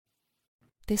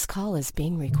This call is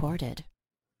being recorded.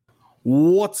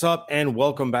 What's up, and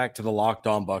welcome back to the Locked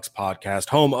On Bucs podcast,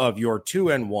 home of your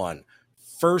 2-1,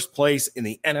 first place in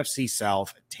the NFC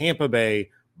South, Tampa Bay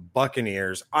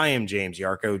Buccaneers. I am James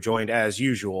Yarko, joined as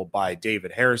usual by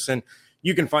David Harrison.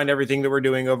 You can find everything that we're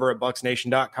doing over at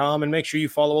BucsNation.com, and make sure you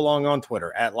follow along on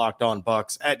Twitter at Locked On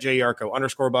Bucs, at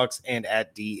JYarko_Bucs, and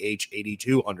at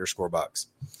DH82_Bucs.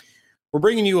 We're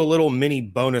bringing you a little mini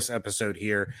bonus episode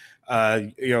here.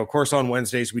 Of course, on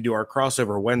Wednesdays, we do our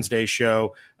crossover Wednesday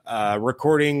show.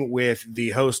 Recording with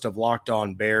the host of Locked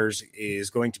On Bears is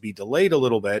going to be delayed a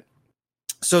little bit.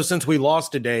 So since we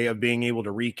lost a day of being able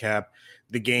to recap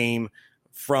the game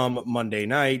from Monday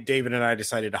night, David and I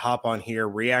decided to hop on here,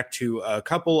 react to a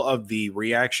couple of the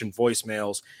reaction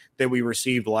voicemails that we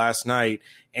received last night,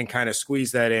 and kind of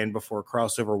squeeze that in before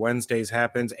crossover Wednesdays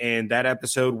happens. And that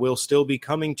episode will still be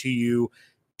coming to you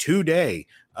today.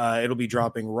 It'll be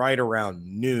dropping right around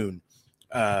noon.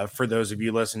 For those of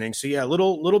you listening. So yeah, a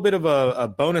little bit of a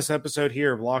bonus episode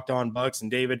here of Locked On Bucs. And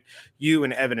David, you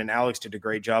and Evan and Alex did a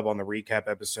great job on the recap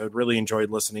episode. Really enjoyed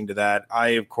listening to that. I,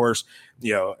 of course,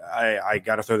 I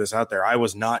got to throw this out there. I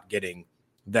was not getting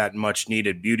that much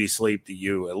needed beauty sleep that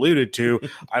you alluded to.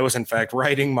 I was in fact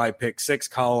writing my pick six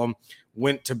column,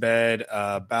 went to bed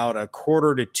about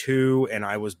 1:45, and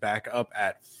I was back up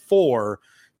at 4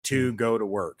 to go to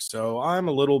work. So I'm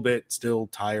a little bit still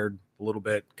tired, a little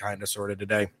bit kind of sort of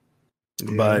today,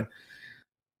 but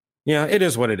yeah, it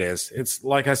is what it is. It's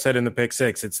like I said in the pick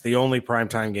six, it's the only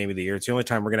primetime game of the year. It's the only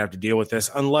time we're going to have to deal with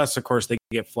this, unless of course they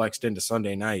get flexed into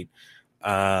Sunday night.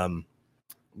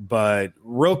 But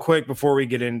real quick, before we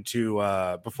get into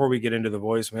the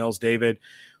voicemails, David,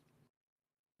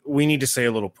 we need to say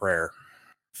a little prayer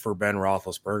for Ben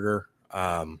Roethlisberger.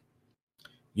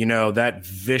 That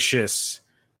vicious,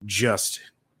 just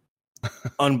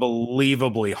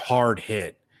unbelievably hard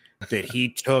hit that he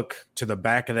took to the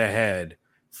back of the head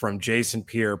from Jason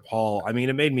Pierre-Paul. I mean,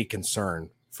 it made me concerned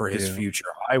for his future.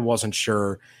 I wasn't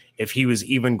sure if he was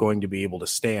even going to be able to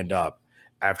stand up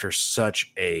after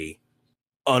such a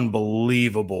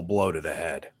unbelievable blow to the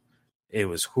head. It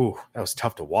was, that was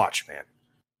tough to watch, man.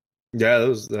 Yeah,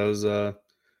 that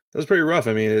was pretty rough.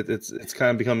 I mean, it's kind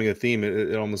of becoming a theme.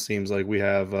 It almost seems like we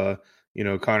have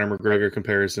Conor McGregor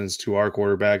comparisons to our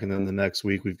quarterback, and then the next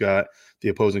week we've got the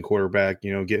opposing quarterback,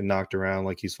 getting knocked around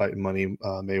like he's fighting Money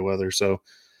Mayweather. So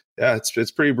yeah,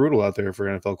 it's pretty brutal out there for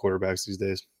NFL quarterbacks these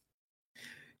days.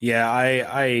 Yeah,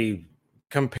 I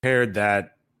compared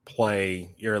that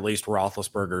play, or at least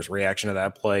Roethlisberger's reaction to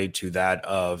that play, to that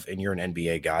of, and you're an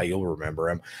NBA guy, you'll remember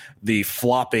him, the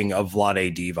flopping of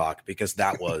Vlade Divac, because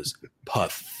that was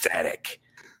pathetic.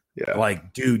 Yeah.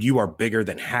 Like, dude, you are bigger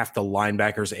than half the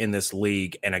linebackers in this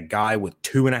league, and a guy with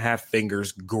 2.5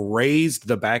 fingers grazed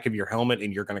the back of your helmet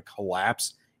and you're going to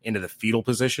collapse into the fetal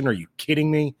position. Are you kidding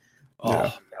me? Oh,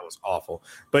 yeah. That was awful.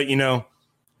 But,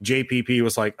 JPP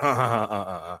was like,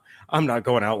 I'm not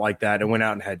going out like that, and went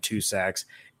out and had 2 sacks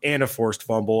and a forced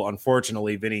fumble.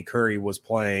 Unfortunately, Vinny Curry was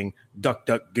playing duck,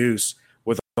 duck, goose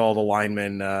with all the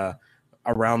linemen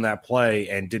around that play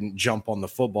and didn't jump on the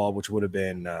football, which would have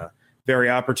been very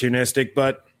opportunistic.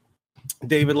 But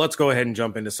David, let's go ahead and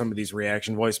jump into some of these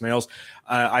reaction voicemails.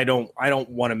 I don't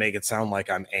want to make it sound like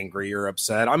I'm angry or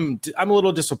upset. I'm a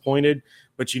little disappointed,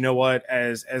 but you know what?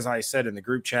 As I said in the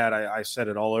group chat, I said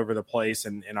it all over the place,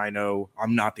 and I know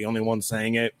I'm not the only one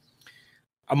saying it.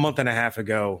 A month and a half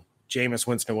ago, Jameis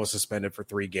Winston was suspended for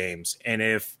 3 games, and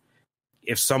if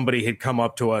somebody had come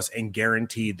up to us and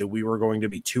guaranteed that we were going to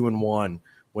be 2-1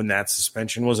 when that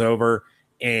suspension was over,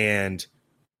 and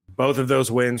both of those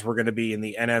wins were going to be in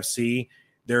the NFC,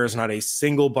 there is not a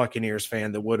single Buccaneers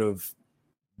fan that would have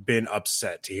been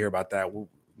upset to hear about that.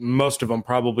 Most of them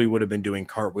probably would have been doing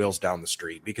cartwheels down the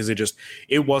street, because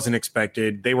it wasn't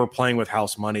expected. They were playing with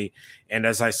house money. And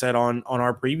as I said on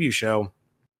our preview show,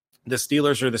 the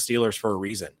Steelers are the Steelers for a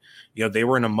reason. They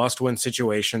were in a must-win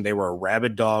situation. They were a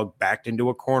rabid dog backed into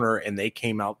a corner, and they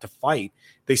came out to fight.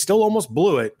 They still almost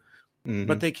blew it,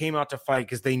 but they came out to fight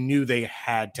because they knew they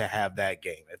had to have that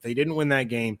game. If they didn't win that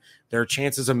game, their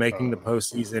chances of making the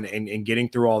postseason and getting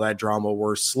through all that drama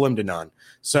were slim to none.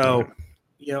 So,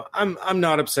 I'm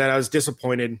not upset. I was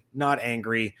disappointed, not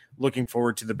angry. Looking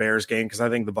forward to the Bears game, because I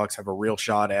think the Bucs have a real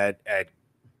shot at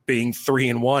being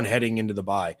 3-1 heading into the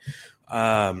bye.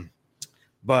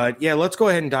 But yeah, let's go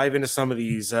ahead and dive into some of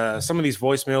these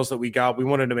voicemails that we got. We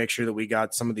wanted to make sure that we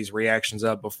got some of these reactions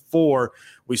up before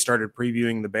we started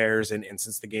previewing the Bears. And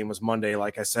since the game was Monday,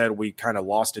 like I said, we kind of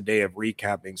lost a day of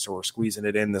recapping, so we're squeezing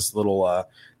it in this little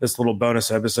bonus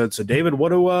episode. So David, what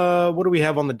do we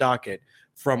have on the docket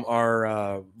from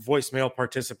our voicemail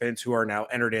participants who are now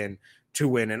entered in to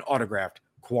win an autographed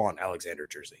Quan Alexander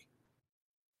jersey.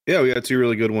 Yeah, we got two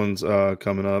really good ones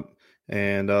coming up.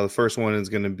 And the first one is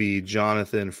going to be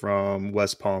Jonathan from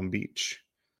West Palm Beach.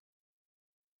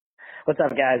 What's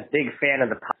up, guys? Big fan of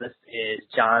the pod. This is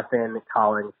Jonathan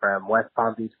calling from West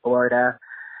Palm Beach, Florida.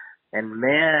 And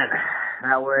man,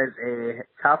 that was a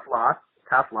tough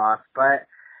loss, but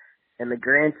in the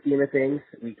grand scheme of things,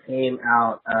 we came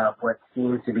out of what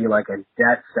seemed to be like a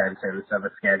death sentence of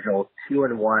a schedule,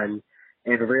 2-1,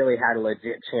 and really had a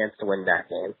legit chance to win that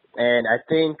game. And I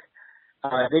think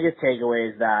the biggest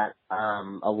takeaway is that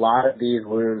a lot of these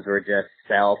wounds were just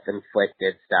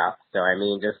self-inflicted stuff. So, I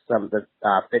mean, just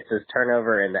Fitz's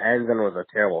turnover in the end zone was a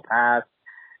terrible pass.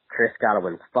 Chris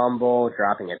Godwin's fumble,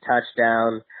 dropping a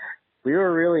touchdown. We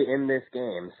were really in this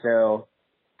game. So,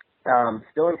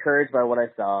 still encouraged by what I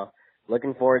saw.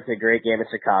 Looking forward to a great game in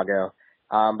Chicago.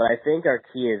 But I think our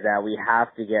key is that we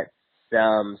have to get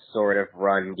some sort of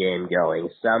run game going,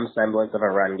 some semblance of a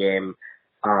run game.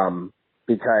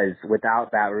 Because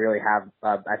without that, we really have,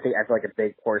 I feel like a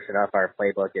big portion of our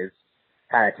playbook is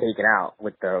kind of taken out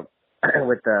with the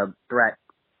threat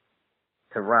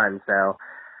to run. So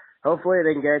hopefully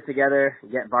they can get it together,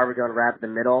 get Barber going right in the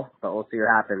middle, but we'll see what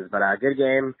happens. But good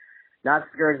game, not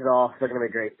discouraged at all. Still going to be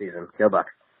a great season. Go Bucs.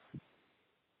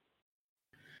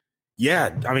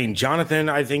 Yeah, I mean, Jonathan,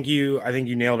 I think you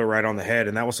nailed it right on the head,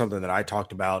 and that was something that I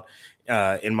talked about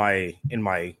in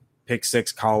my pick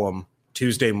six column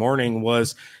Tuesday morning.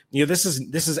 Was, this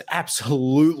is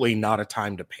absolutely not a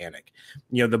time to panic.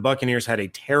 The Buccaneers had a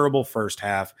terrible first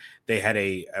half. They had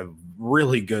a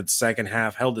really good second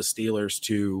half, held the Steelers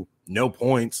to no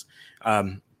points.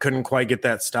 Couldn't quite get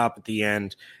that stop at the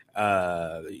end,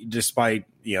 despite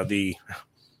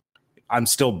I'm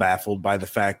still baffled by the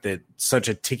fact that such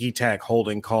a ticky-tack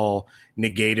holding call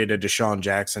negated a Deshaun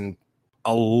Jackson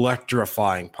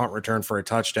electrifying punt return for a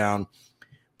touchdown.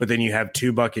 But then you have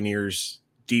two Buccaneers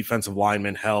defensive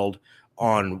linemen held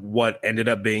on what ended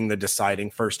up being the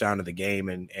deciding first down of the game.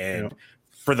 And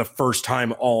for the first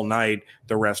time all night,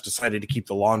 the refs decided to keep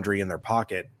the laundry in their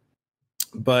pocket.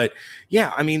 But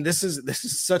yeah, I mean, this is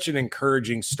such an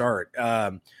encouraging start.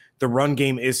 The run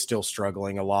game is still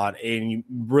struggling a lot, and it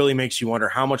really makes you wonder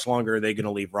how much longer are they going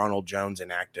to leave Ronald Jones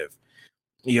inactive?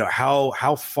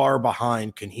 How far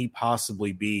behind can he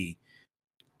possibly be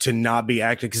to not be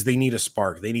active? Because they need a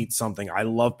spark, they need something. I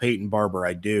love Peyton Barber,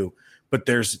 I do, but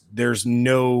there's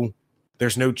no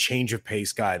change of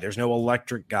pace guy. There's no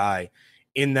electric guy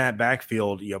in that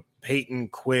backfield. Peyton,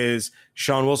 Quiz,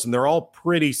 Sean Wilson, they're all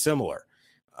pretty similar.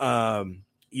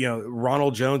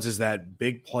 Ronald Jones is that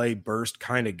big play burst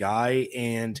kind of guy,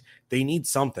 and they need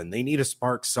something. They need a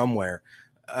spark somewhere.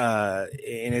 And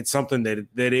it's something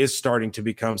that is starting to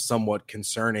become somewhat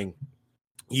concerning.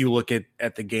 You look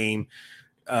at the game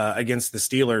against the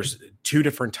Steelers, two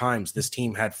different times this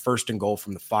team had first and goal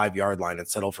from the 5-yard line and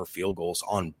settled for field goals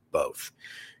on both.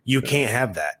 You can't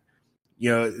have that.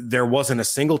 There wasn't a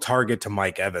single target to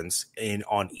Mike Evans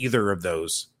on either of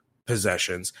those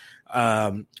possessions.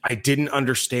 I didn't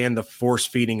understand the force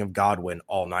feeding of Godwin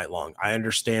all night long. I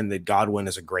understand that Godwin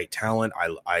is a great talent.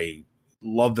 I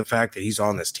love the fact that he's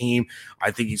on this team.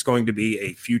 I think he's going to be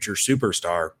a future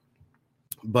superstar.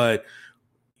 But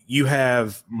you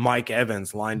have Mike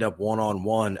Evans lined up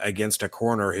one-on-one against a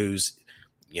corner who's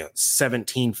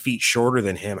 17 feet shorter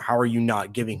than him. How are you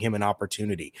not giving him an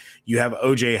opportunity? You have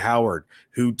OJ Howard,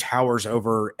 who towers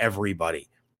over everybody,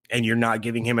 and you're not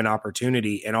giving him an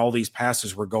opportunity. And all these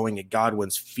passes were going at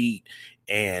Godwin's feet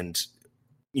and,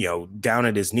 down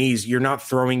at his knees. You're not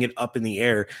throwing it up in the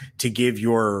air to give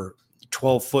your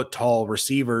 12-foot tall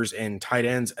receivers and tight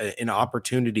ends an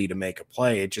opportunity to make a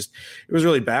play. It was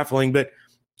really baffling, but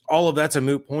all of that's a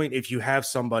moot point if you have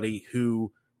somebody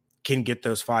who can get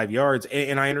those 5 yards.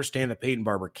 And I understand that Peyton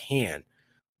Barber can,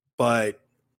 but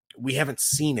we haven't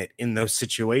seen it in those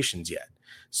situations yet.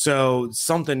 So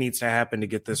something needs to happen to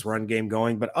get this run game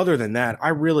going. But other than that, I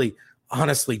really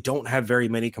honestly don't have very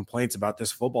many complaints about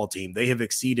this football team. They have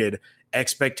exceeded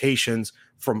expectations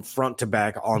from front to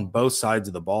back on both sides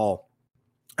of the ball.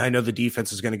 I know the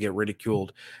defense is going to get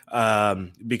ridiculed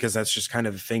because that's just kind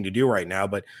of the thing to do right now.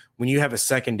 But when you have a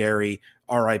secondary,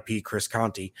 RIP Chris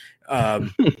Conti,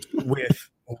 with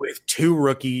two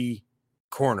rookie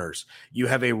corners, you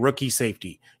have a rookie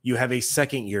safety, you have a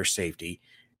second-year safety,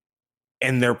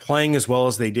 and they're playing as well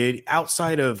as they did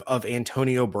outside of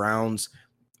Antonio Brown's,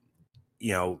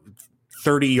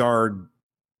 30-yard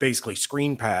basically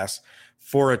screen pass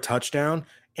for a touchdown.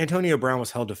 Antonio Brown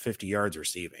was held to 50 yards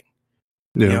receiving.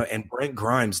 Yeah. And Brent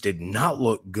Grimes did not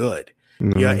look good.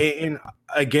 Mm-hmm. Yeah, and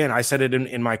again, I said it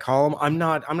in my column. I'm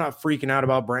not freaking out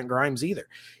about Brent Grimes either.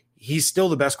 he's still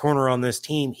the best corner on this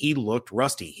team. He looked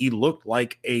rusty. He looked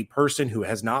like a person who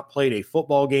has not played a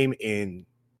football game in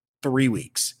 3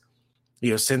 weeks,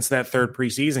 since that third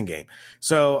preseason game.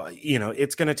 So,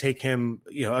 it's going to take him,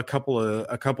 a couple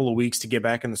of weeks to get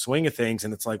back in the swing of things.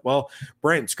 And it's like, well,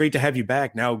 Brent, it's great to have you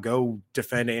back. Now go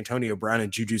defend Antonio Brown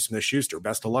and Juju Smith-Schuster.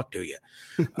 Best of luck to you.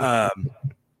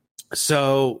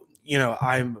 So,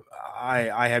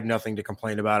 I have nothing to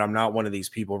complain about. I'm not one of these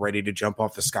people ready to jump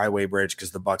off the Skyway Bridge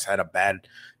because the Bucs had a bad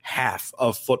half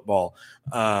of football.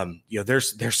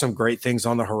 There's some great things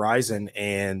on the horizon,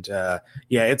 and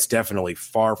it's definitely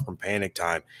far from panic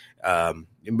time.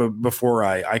 But before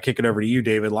I kick it over to you,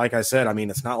 David, like I said, I mean,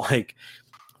 it's not like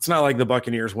the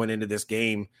Buccaneers went into this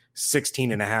game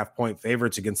 16.5-point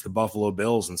favorites against the Buffalo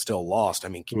Bills and still lost. I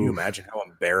mean, can you imagine how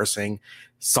embarrassing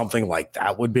something like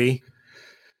that would be?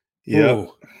 Yeah,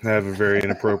 I have a very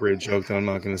inappropriate joke that I'm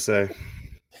not going to say.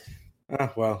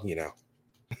 Well, Yeah,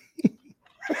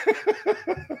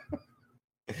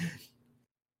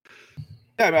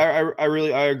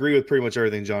 I agree with pretty much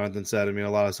everything Jonathan said. I mean,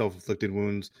 a lot of self-inflicted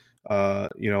wounds,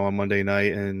 on Monday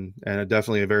night, and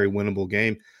definitely a very winnable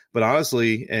game. But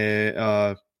honestly,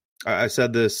 I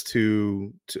said this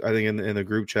to I think in the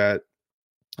group chat.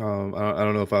 I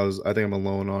don't know if I think I'm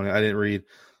alone on it. I didn't read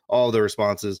all the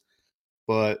responses,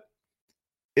 but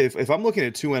if I'm looking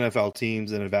at two NFL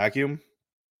teams in a vacuum,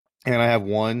 and I have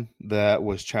one that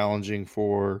was challenging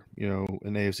for an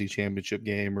AFC Championship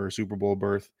game or a Super Bowl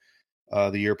berth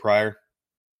the year prior,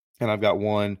 and I've got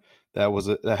one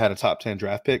that had a top 10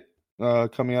 draft pick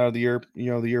coming out of the year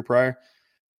the year prior,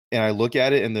 and I look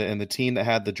at it, and the team that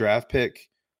had the draft pick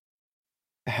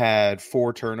had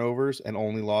 4 turnovers and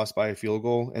only lost by a field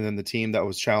goal, and then the team that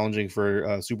was challenging for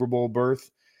a Super Bowl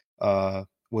berth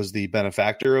was the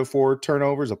benefactor of 4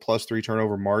 turnovers, a +3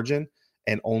 turnover margin,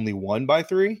 and only won by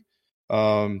 3.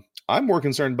 I'm more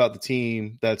concerned about the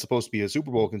team that's supposed to be a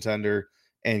Super Bowl contender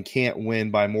and can't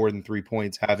win by more than 3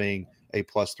 points, having a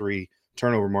 +3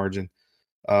 turnover margin,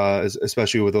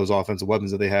 especially with those offensive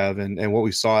weapons that they have. And what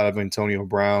we saw out of Antonio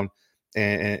Brown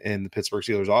and the Pittsburgh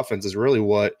Steelers offense is really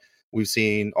what we've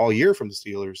seen all year from the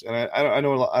Steelers. And I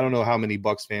don't know how many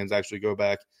Bucs fans actually go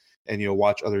back and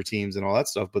watch other teams and all that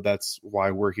stuff, but that's why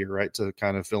we're here, right? To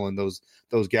kind of fill in those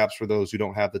gaps for those who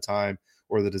don't have the time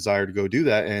or the desire to go do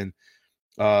that. And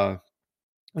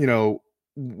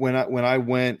when I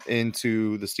went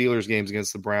into the Steelers games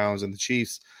against the Browns and the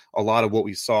Chiefs, a lot of what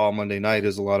we saw Monday night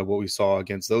is a lot of what we saw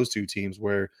against those two teams,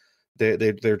 where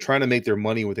they're trying to make their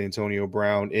money with Antonio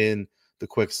Brown in the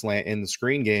quick slant, in the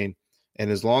screen game. And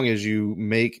as long as you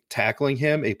make tackling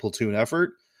him a platoon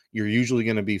effort, you're usually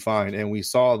going to be fine. And we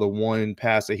saw the one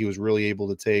pass that he was really able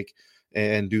to take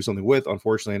and do something with,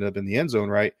 unfortunately ended up in the end zone,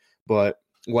 right? But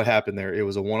what happened there? It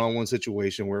was a one-on-one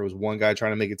situation where it was one guy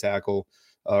trying to make a tackle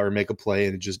or make a play,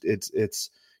 and it's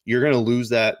you're going to lose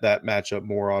that matchup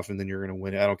more often than you're going to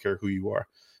win it. I don't care who you are,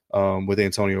 with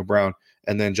Antonio Brown.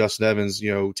 And then Justin Evans,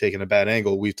 taking a bad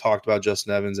angle. We've talked about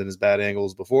Justin Evans and his bad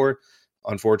angles before.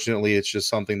 Unfortunately, it's just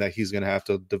something that he's going to have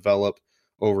to develop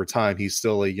over time. He's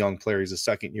still a young player. He's a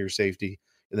second-year safety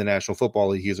in the National Football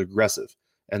League. He's aggressive,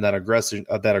 and that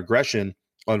aggression,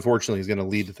 unfortunately, is going to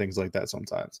lead to things like that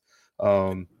sometimes.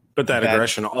 But that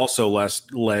aggression also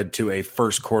led to a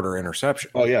first quarter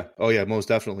interception. Oh yeah, most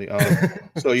definitely.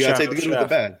 So you got to take the good with the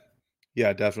bad.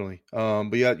 Yeah, definitely.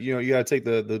 But you got to take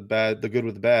the good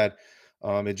with the bad.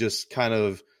 It just kind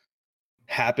of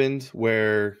happened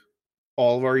where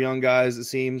all of our young guys, it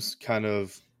seems, kind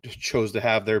of chose to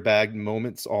have their bad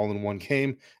moments all in one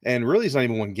game. And really, it's not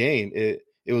even one game. It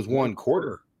was one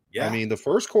quarter. Yeah. I mean, the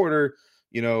first quarter,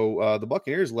 the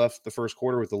Buccaneers left the first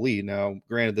quarter with the lead. Now,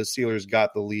 granted, the Steelers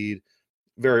got the lead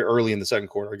very early in the second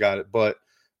quarter. I got it. But,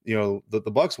 the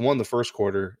Bucs won the first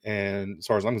quarter. And as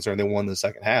far as I'm concerned, they won the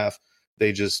second half.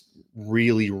 They just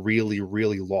really, really,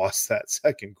 really lost that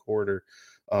second quarter.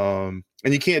 And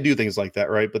you can't do things like that,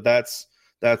 right? But that's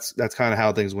kind of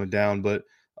how things went down. But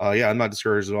I'm not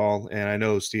discouraged at all. And I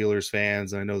know Steelers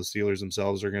fans, and I know the Steelers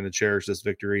themselves are going to cherish this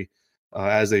victory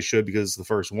as they should, because it's the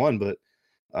first one. But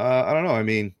I don't know. I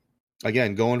mean,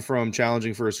 again, going from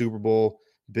challenging for a Super Bowl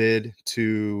bid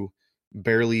to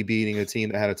barely beating a team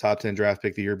that had a top 10 draft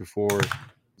pick the year before,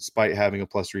 despite having a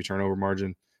 +3 turnover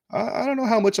margin. I don't know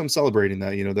how much I'm celebrating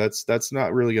that. That's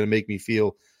not really going to make me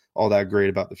feel all that great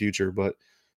about the future, but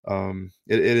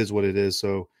it is what it is.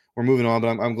 So we're moving on, but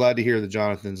I'm glad to hear that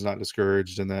Jonathan's not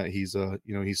discouraged and that he's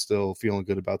he's still feeling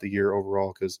good about the year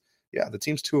overall, because the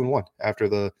team's 2-1 after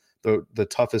the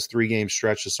toughest 3-game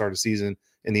stretch to start a season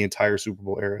in the entire Super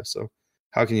Bowl era. So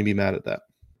how can you be mad at that?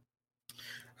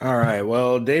 All right.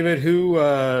 Well, David,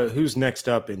 who's next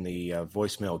up in the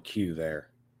voicemail queue there?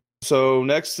 So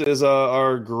next is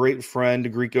our great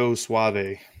friend Greco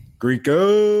Suave.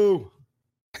 Greco.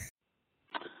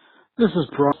 This is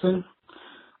Bronson,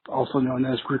 also known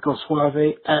as Greco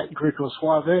Suave, at Greco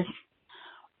Suave.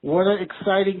 What an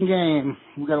exciting game.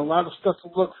 We got a lot of stuff to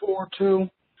look forward to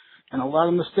and a lot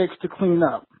of mistakes to clean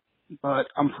up. But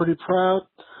I'm pretty proud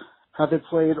how they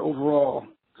played overall.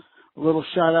 A little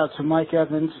shout out to Mike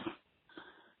Evans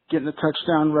getting a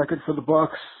touchdown record for the Bucs,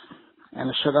 and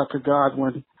a shout out to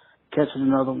Godwin catching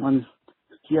another one.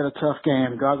 He had a tough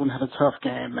game. Godwin had a tough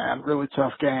game, man. Really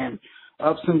tough game.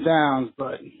 Ups and downs,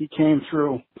 but he came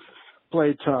through,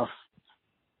 played tough.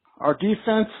 Our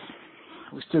defense,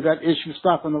 we still got issues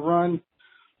stopping the run,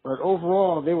 but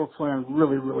overall they were playing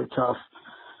really, really tough.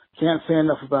 Can't say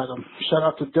enough about them. Shout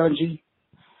out to Dungy.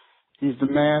 He's the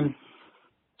man.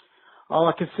 All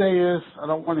I can say is I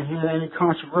don't want to hear any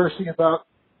controversy about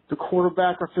the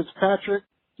quarterback or Fitzpatrick.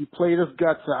 He played his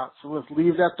guts out. So let's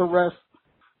leave that to rest.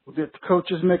 We'll let the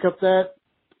coaches make up that,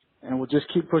 and we'll just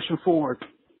keep pushing forward.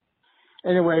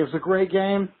 Anyway, it was a great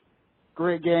game.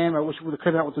 Great game. I wish we would have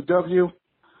come out with a W,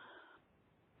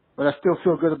 but I still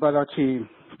feel good about our team.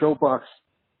 Go Bucs.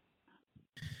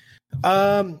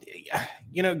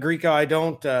 Greco, I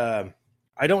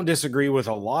don't disagree with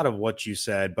a lot of what you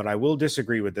said, but I will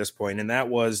disagree with this point, and that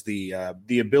was the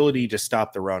ability to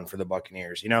stop the run for the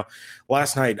Buccaneers.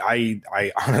 Last night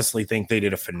I honestly think they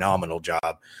did a phenomenal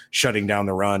job shutting down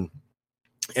the run.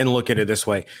 And look at it this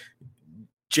way: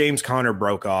 James Conner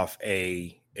broke off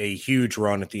a huge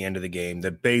run at the end of the game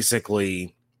that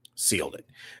basically sealed it.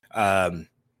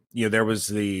 There was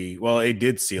it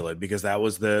did seal it because that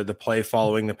was the play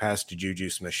following the pass to Juju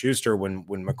Smith-Schuster when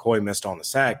McCoy missed on the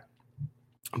sack.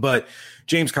 But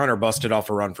James Conner busted off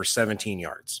a run for 17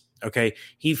 yards. Okay.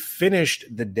 He finished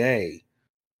the day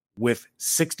with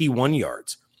 61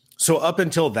 yards. So up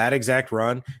until that exact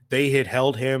run, they had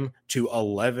held him to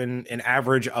an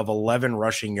average of 11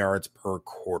 rushing yards per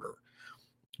quarter.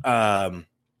 And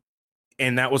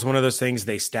that was one of those things.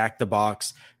 They stacked the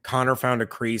box. Conner found a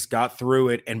crease, got through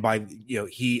it, and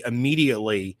he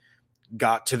immediately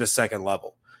got to the second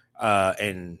level.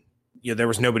 There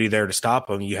was nobody there to stop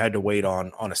him. You had to wait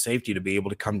on a safety to be able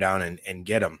to come down and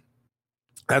get him.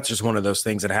 That's just one of those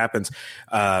things that happens.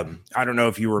 I don't know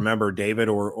if you remember David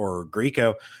or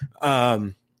Greco,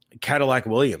 Cadillac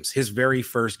Williams, his very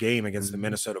first game against the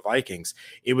Minnesota Vikings.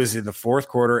 It was in the fourth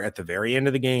quarter at the very end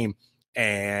of the game,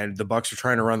 and the Bucs were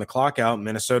trying to run the clock out.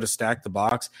 Minnesota stacked the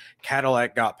box.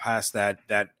 Cadillac got past that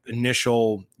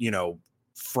initial,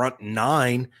 front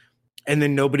nine, and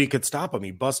then nobody could stop him. He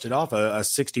busted off a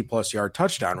 60-plus yard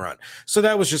touchdown run. So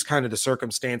that was just kind of the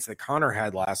circumstance that Conner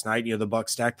had last night. The Bucs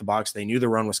stacked the box. They knew the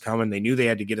run was coming. They knew they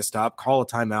had to get a stop, call a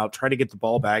timeout, try to get the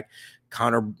ball back.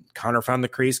 Conner found the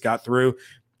crease, got through,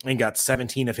 and got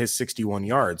 17 of his 61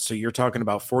 yards. So you're talking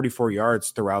about 44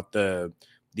 yards throughout the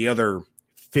other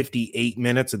 58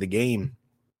 minutes of the game.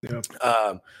 Yeah.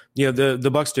 The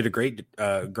Bucs did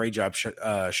a great job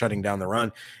shutting down the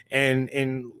run,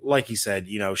 and like he said,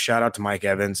 shout out to Mike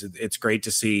Evans. It's great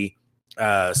to see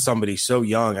somebody so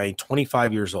young.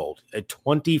 25 years old, a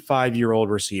 25-year-old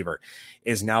receiver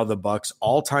is now the Bucs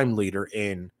all-time leader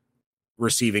in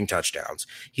receiving touchdowns.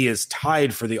 He is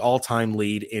tied for the all-time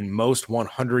lead in most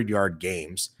 100-yard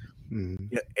games, and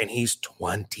he's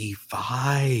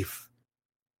 25.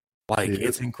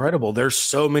 It's incredible. There's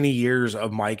so many years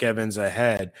of Mike Evans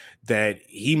ahead that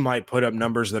he might put up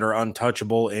numbers that are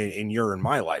untouchable in your and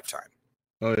my lifetime.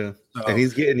 Oh, yeah. And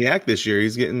he's getting yak this year.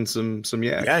 He's getting some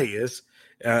yak. Yeah, he is.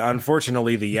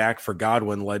 Unfortunately, the yak for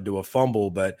Godwin led to a fumble,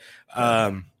 but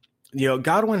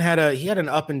Godwin had an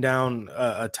up and down,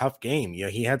 a tough game.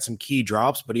 He had some key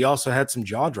drops, but he also had some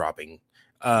jaw dropping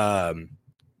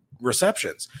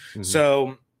receptions. Mm-hmm.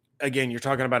 So again, you're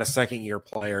talking about a second-year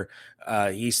player.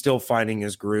 He's still finding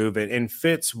his groove, and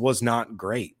Fitz was not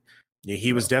great.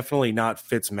 He was definitely not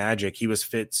Fitz magic. He was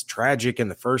Fitz tragic in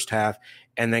the first half,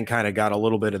 and then kind of got a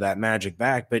little bit of that magic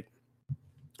back. But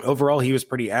overall, he was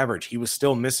pretty average. He was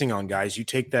still missing on guys. You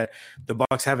take that, the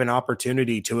Bucs have an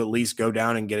opportunity to at least go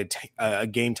down and get a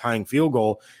game-tying field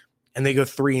goal, and they go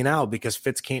 3 and out because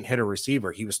Fitz can't hit a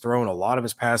receiver. He was throwing a lot of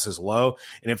his passes low,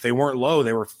 and if they weren't low,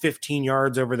 they were 15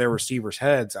 yards over their receivers'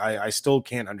 heads. I still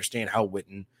can't understand how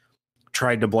Witten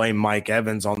tried to blame Mike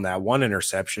Evans on that one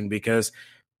interception because,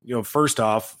 first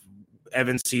off,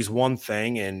 Evans sees one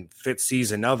thing and Fitz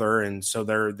sees another, and so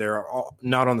they're all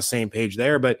not on the same page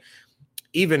there. But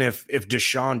even if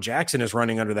Deshaun Jackson is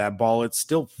running under that ball, it's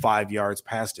still 5 yards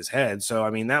past his head. So,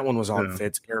 that one was on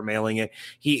Fitz airmailing it.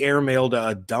 He airmailed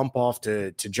a dump off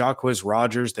to Jacquizz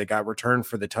Rodgers that got returned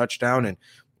for the touchdown. And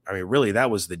I mean, really,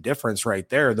 that was the difference right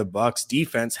there. The Bucs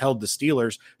defense held the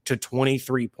Steelers to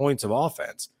 23 points of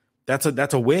offense.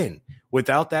 That's a win.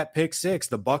 Without that pick six,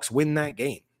 the Bucs win that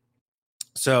game.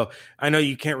 So I know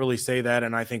you can't really say that,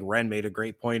 and I think Ren made a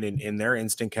great point in their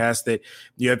instant cast that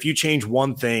if you change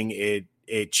one thing,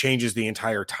 it changes the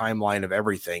entire timeline of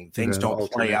everything. Things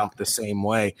don't play out the same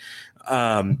way.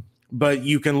 But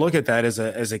you can look at that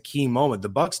as a key moment. The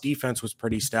Bucs defense was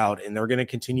pretty stout, and they're going to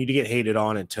continue to get hated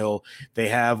on until they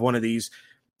have one of these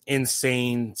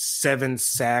insane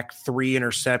 7-sack, 3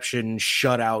 interception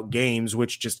shutout games,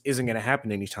 which just isn't going to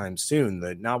happen anytime soon.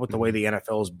 Not with the way the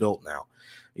NFL is built now.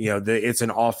 It's an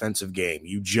offensive game.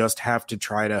 You just have to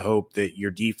try to hope that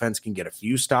your defense can get a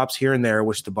few stops here and there,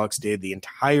 which the Bucs did the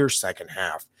entire second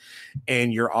half,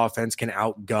 and your offense can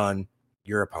outgun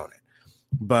your opponent.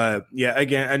 But yeah,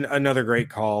 again, another great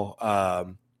call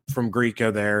from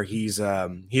Greco there.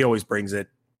 He always brings it.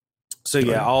 So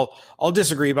yeah, I'll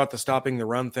disagree about the stopping the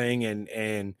run thing,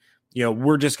 and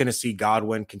we're just going to see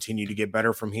Godwin continue to get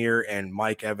better from here, and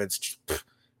Mike Evans,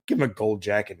 give him a gold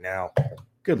jacket now.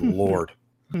 Good Lord.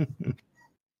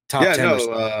 Top 10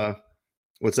 receiver.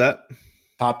 What's that?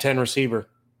 Top 10 receiver.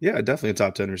 Yeah, definitely a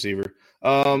top 10 receiver.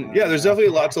 There's definitely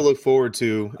a lot to look forward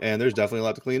to, and there's definitely a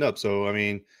lot to clean up. So, I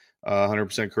mean,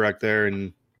 100% correct there.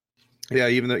 And yeah,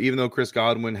 even though Chris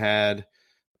Godwin had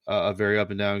a very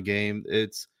up and down game,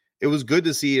 it was good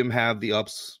to see him have the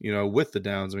ups, with the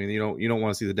downs. I mean, you don't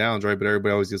want to see the downs, right? But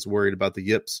everybody always gets worried about the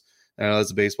yips. I know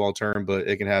that's a baseball term, but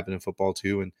it can happen in football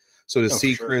too. And so to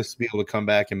see Chris be able to come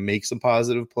back and make some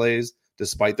positive plays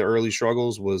despite the early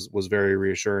struggles was very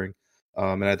reassuring.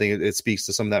 And I think it speaks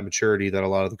to some of that maturity that a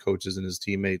lot of the coaches and his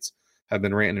teammates have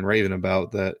been ranting and raving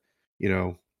about, that,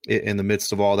 in the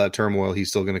midst of all that turmoil, he's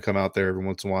still going to come out there every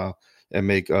once in a while and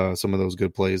make some of those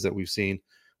good plays that we've seen,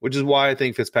 which is why I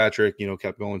think Fitzpatrick,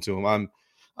 kept going to him.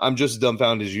 I'm just as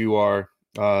dumbfounded as you are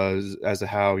as to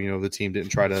how, the team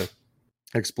didn't try to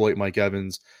exploit Mike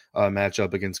Evans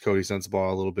matchup against Cody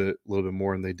Sensabaugh a little bit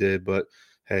more than they did. But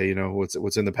hey,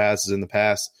 what's in the past is in the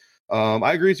past.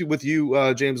 I agree with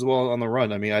you, James, as well on the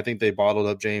run. I mean, I think they bottled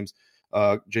up James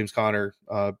Conner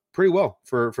pretty well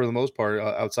for the most part,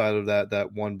 outside of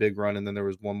that one big run, and then there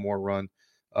was one more run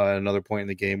at another point in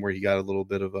the game where he got a little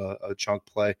bit of a chunk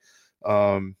play.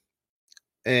 And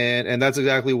that's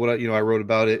exactly what I wrote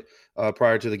about it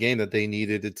prior to the game, that they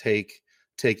needed to take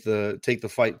the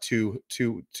fight to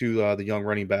the young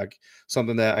running back.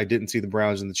 Something that I didn't see the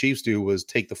Browns and the Chiefs do was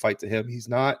take the fight to him. He's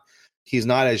not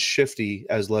as shifty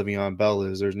as Le'Veon Bell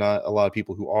is. There's not a lot of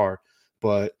people who are,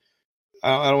 but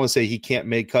I don't want to say he can't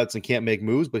make cuts and can't make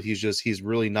moves, but he's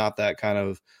really not that kind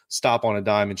of stop on a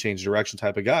dime and change direction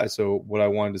type of guy. So what I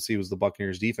wanted to see was the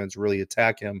Buccaneers defense really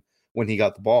attack him when he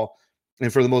got the ball.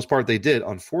 And for the most part, they did.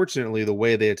 Unfortunately, the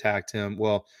way they attacked him,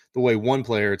 the way one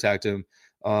player attacked him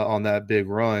on that big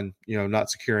run, not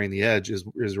securing the edge is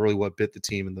really what bit the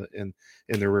team in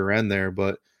the rear end there.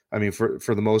 But I mean, for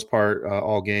the most part,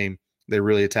 all game, they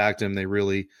really attacked him. They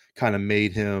really kind of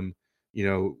made him,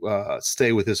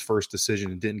 stay with his first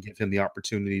decision and didn't give him the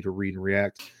opportunity to read and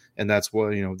react. And that's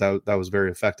what, that was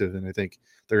very effective. And I think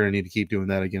they're going to need to keep doing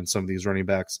that against some of these running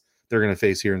backs they're going to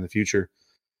face here in the future.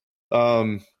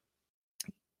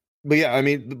 But yeah, I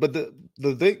mean, but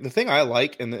the thing I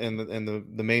like and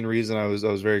the main reason I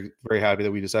was very, very happy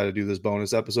that we decided to do this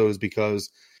bonus episode is because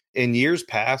in years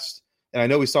past, and I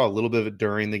know we saw a little bit of it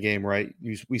during the game, right?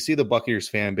 We see the Buccaneers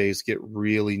fan base get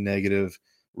really negative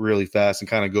really fast and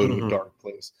kind of go to a dark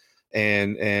place.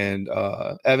 And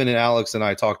Evan and Alex and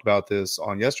I talked about this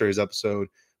on yesterday's episode,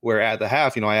 where at the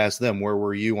half, I asked them, where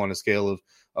were you on a scale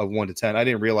of 1 to 10? I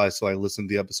didn't realize till I listened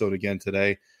to the episode again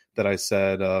today that I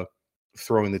said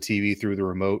throwing the TV through the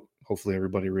remote. Hopefully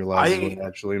everybody realizes what it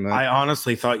actually meant. I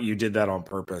honestly thought you did that on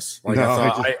purpose. Like, no,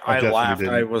 I laughed.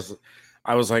 Didn't.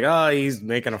 I was like, he's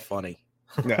making a funny.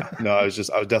 No, I was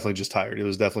definitely just tired. It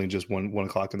was definitely just 1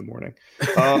 o'clock in the morning.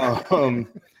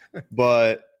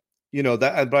 But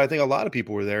but I think a lot of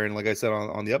people were there. And like I said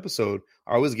on the episode,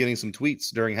 I was getting some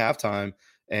tweets during halftime,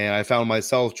 and I found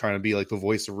myself trying to be like the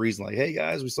voice of reason, like, hey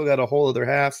guys, we still got a whole other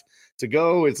half to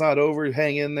go. It's not over.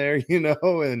 Hang in there,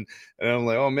 and I'm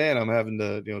like, oh man, I'm having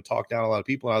to, talk down a lot of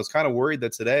people. And I was kind of worried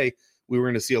that today we were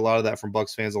going to see a lot of that from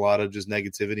Bucs fans, a lot of just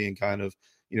negativity and kind of,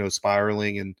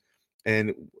 spiraling.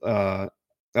 And I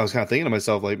was kind of thinking to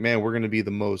myself, like, man, we're going to be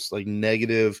the most like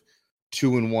negative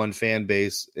 2-1 fan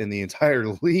base in the entire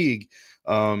league.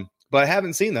 But I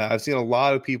haven't seen that. I've seen a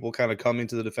lot of people kind of coming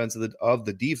to the defense of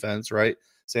the defense, right?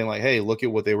 Saying like, hey, look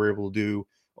at what they were able to do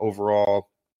overall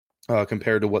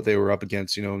compared to what they were up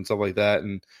against, and stuff like that.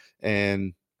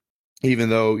 And even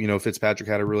though, Fitzpatrick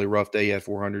had a really rough day, he had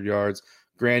 400 yards.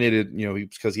 Granted,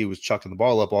 because he was chucking the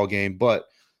ball up all game, but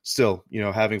still,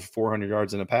 having 400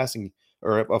 yards in a passing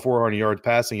or a 400 yards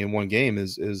passing in one game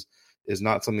is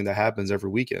not something that happens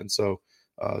every weekend. So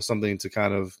something to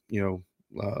kind of,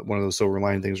 one of those silver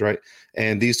lining things, right?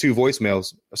 And these two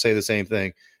voicemails say the same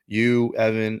thing. You,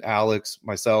 Evan, Alex,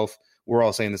 myself, we're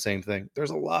all saying the same thing. There's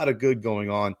a lot of good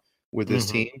going on with this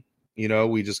team.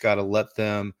 We just got to let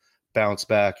them bounce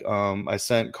back. I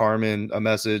sent Carmen a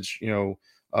message,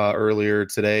 earlier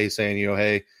today saying,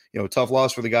 hey, tough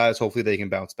loss for the guys. Hopefully they can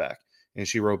bounce back. And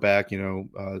she wrote back,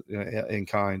 in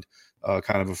kind,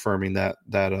 kind of affirming that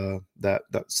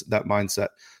mindset.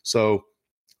 So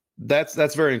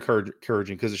that's very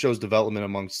encouraging because it shows development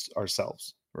amongst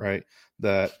ourselves, right?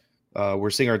 That we're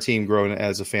seeing our team growing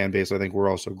as a fan base. I think we're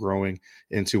also growing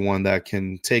into one that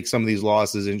can take some of these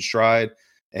losses in stride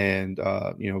and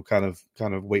kind of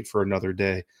wait for another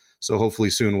day. So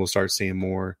hopefully soon we'll start seeing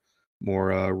more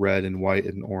red and white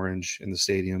and orange in the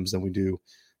stadiums than we do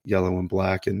yellow and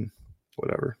black and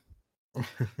whatever.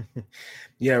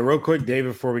 Yeah, real quick, Dave,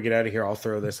 before we get out of here, I'll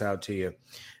throw this out to you.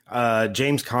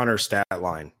 James Conner's stat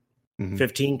line,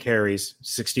 15 carries,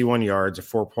 61 yards, a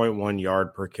 4.1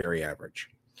 yard per carry average.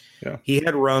 Yeah. He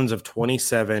had runs of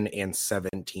 27 and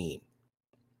 17,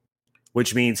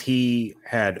 which means he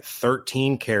had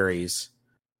 13 carries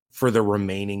for the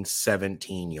remaining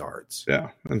 17 yards. Yeah,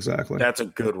 exactly. That's a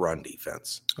good run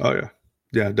defense. Oh, yeah.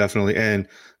 Yeah, definitely. And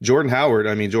Jordan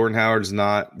Howard's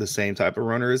not the same type of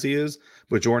runner as he is,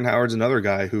 but Jordan Howard's another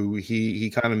guy who he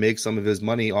kind of makes some of his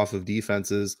money off of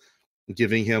defenses,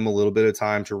 giving him a little bit of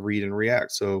time to read and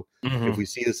react. So if we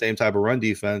see the same type of run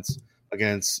defense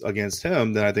against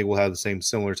him, then I think we'll have the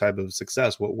similar type of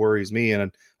success. What worries me,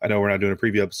 and I know we're not doing a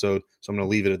preview episode, so I'm going to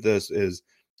leave it at this, is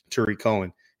Tariq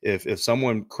Cohen. If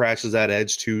someone crashes that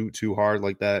edge too hard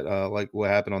like that, like what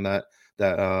happened on that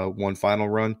one final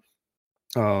run,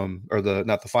 or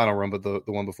not the final run, but the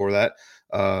one before that,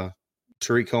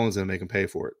 Tariq Cohen's going to make him pay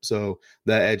for it. So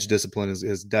that edge discipline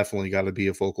is definitely got to be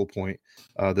a focal point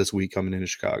this week coming into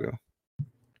Chicago.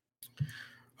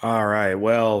 All right.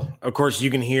 Well, of course, you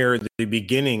can hear the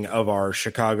beginning of our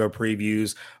Chicago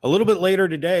previews a little bit later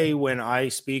today when I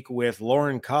speak with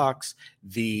Lauren Cox,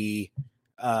 the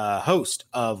host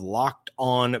of Locked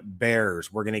On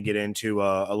Bears. We're going to get into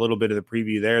a little bit of the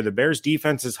preview there. The Bears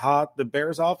defense is hot. The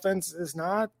Bears offense is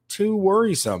not too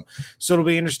worrisome. So it'll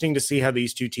be interesting to see how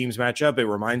these two teams match up. It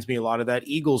reminds me a lot of that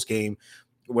Eagles game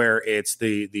where it's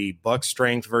the Bucs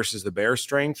strength versus the Bears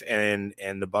strength and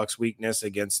the Bucs weakness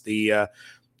against the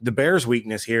Bears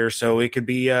weakness here. So it could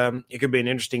be an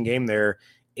interesting game there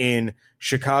in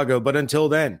Chicago. But until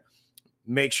then,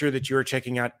 make sure that you are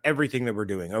checking out everything that we're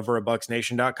doing over at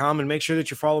BucsNation.com, and make sure that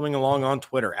you're following along on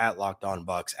Twitter at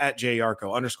LockedOnBucs, at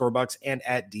JYarko_Bucs, and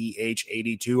at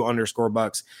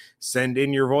DH82_Bucs. Send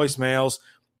in your voicemails.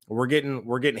 We're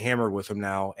getting hammered with them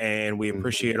now, and we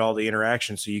appreciate all the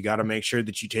interaction. So you got to make sure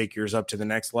that you take yours up to the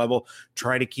next level.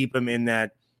 Try to keep them in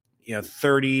that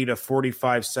 30 to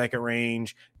 45 second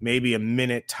range, maybe a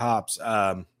minute tops.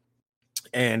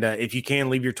 And if you can,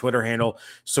 leave your Twitter handle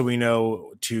so we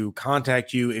know to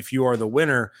contact you if you are the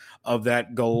winner of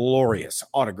that glorious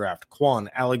autographed Quan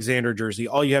Alexander jersey.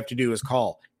 All you have to do is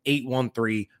call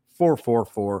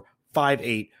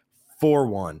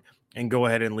 813-444-5841 and go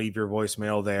ahead and leave your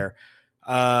voicemail there.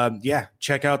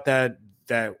 Check out that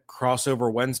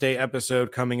crossover Wednesday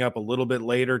episode coming up a little bit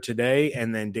later today.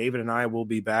 And then David and I will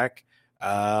be back,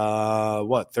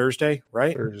 Thursday,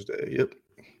 right? Thursday, yep.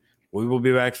 We will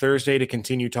be back Thursday to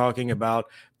continue talking about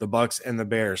the Bucs and the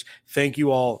Bears. Thank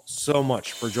you all so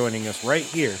much for joining us right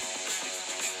here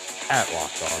at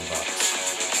Locked On Bucs.